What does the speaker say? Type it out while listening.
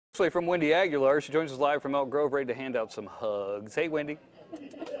way from Wendy Aguilar. She joins us live from Elk Grove, ready to hand out some hugs. Hey, Wendy.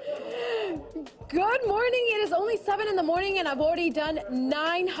 Good morning. It is only 7 in the morning and I've already done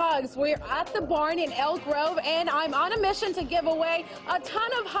 9 hugs. We're at the barn in Elk Grove and I'm on a mission to give away a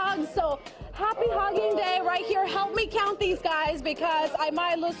ton of hugs. So happy hugging day right here. Help me count these guys because I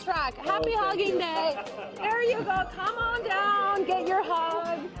might lose track. Happy hugging day. There you go. Come on down. Get your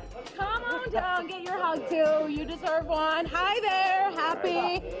hug. Come on down. Get your hug too. You deserve one. Hi there.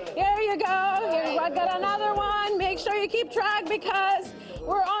 Happy. Here you go. Here I got another one. Make sure you keep track because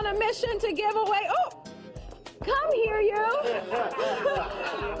we're on a mission to give away. Oh, come here, you.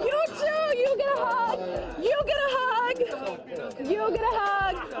 You too. You get a hug. You get a hug. You get a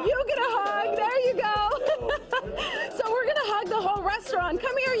hug. You get a hug. There you go. So we're going to hug the whole restaurant.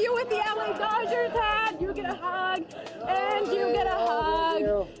 Come here, you with the LA Dodgers hat. You get a hug. And you get a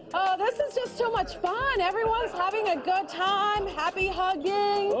hug. Oh, this is just too much fun. Everyone's having a good time. Happy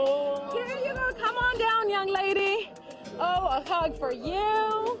hugging. Here you go. Come on down, young lady. Oh, a hug for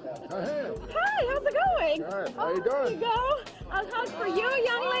you. Hi, how's it going? Good. How you doing? There you go. A hug for you,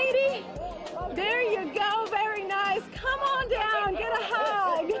 young lady. There you go. Very nice. Come on down. Get a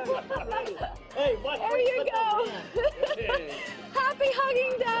hug. There you go. Happy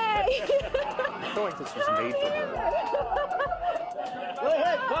hugging day. I feel like this was made for her. Go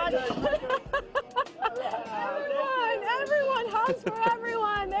ahead, bud. Everyone, hugs for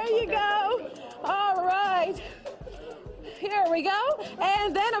everyone. There you go. All right. Here we go.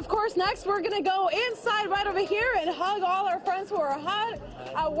 And then, of course, next we're going to go inside right over here and hug all our friends who are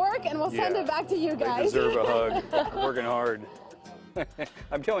at work, and we'll send it back to you guys. They deserve a hug. Working hard.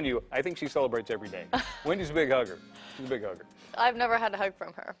 I'm telling you, I think she celebrates every day. Wendy's a big hugger. She's a big hugger. I've never had a hug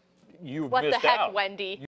from her. You've What missed the heck, out. Wendy?